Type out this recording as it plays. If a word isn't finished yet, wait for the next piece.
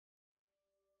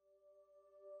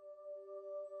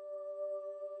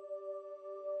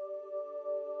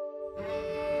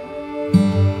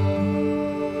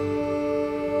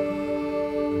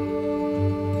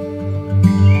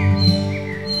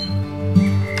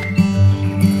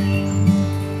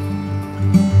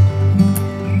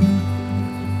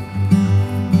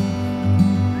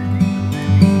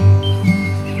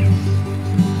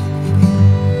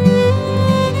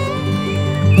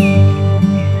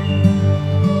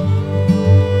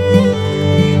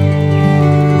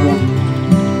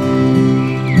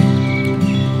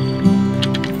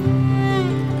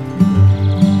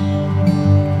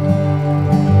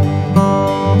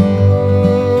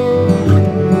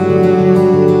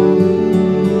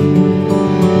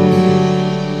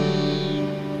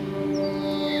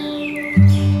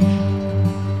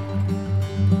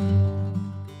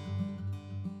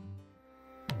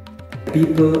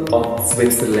of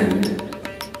Switzerland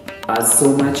are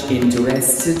so much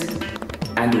interested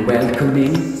and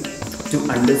welcoming to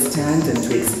understand and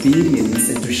to experience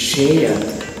and to share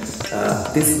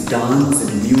this dance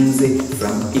and music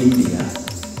from India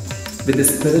with the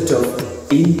spirit of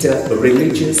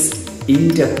inter-religious,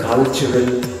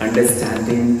 intercultural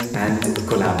understanding and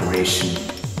collaboration.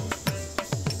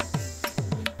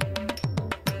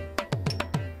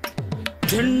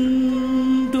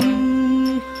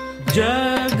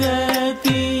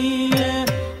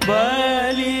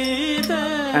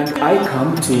 And I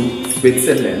come to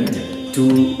Switzerland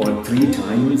 2 or 3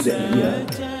 times a year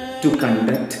to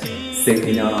conduct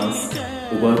seminars,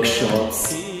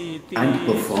 workshops and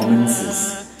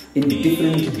performances in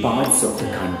different parts of the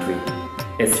country,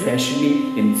 especially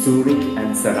in Zurich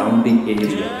and surrounding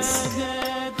areas.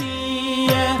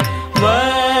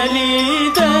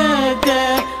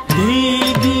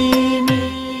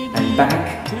 And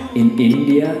back in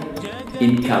India,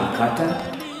 in Calcutta,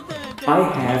 I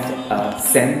have a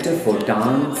center for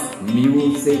dance,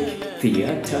 music,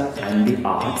 theatre and the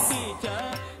arts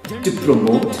to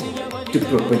promote, to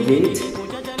propagate,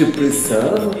 to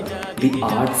preserve the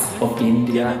arts of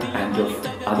India and of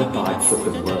other parts of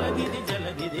the world.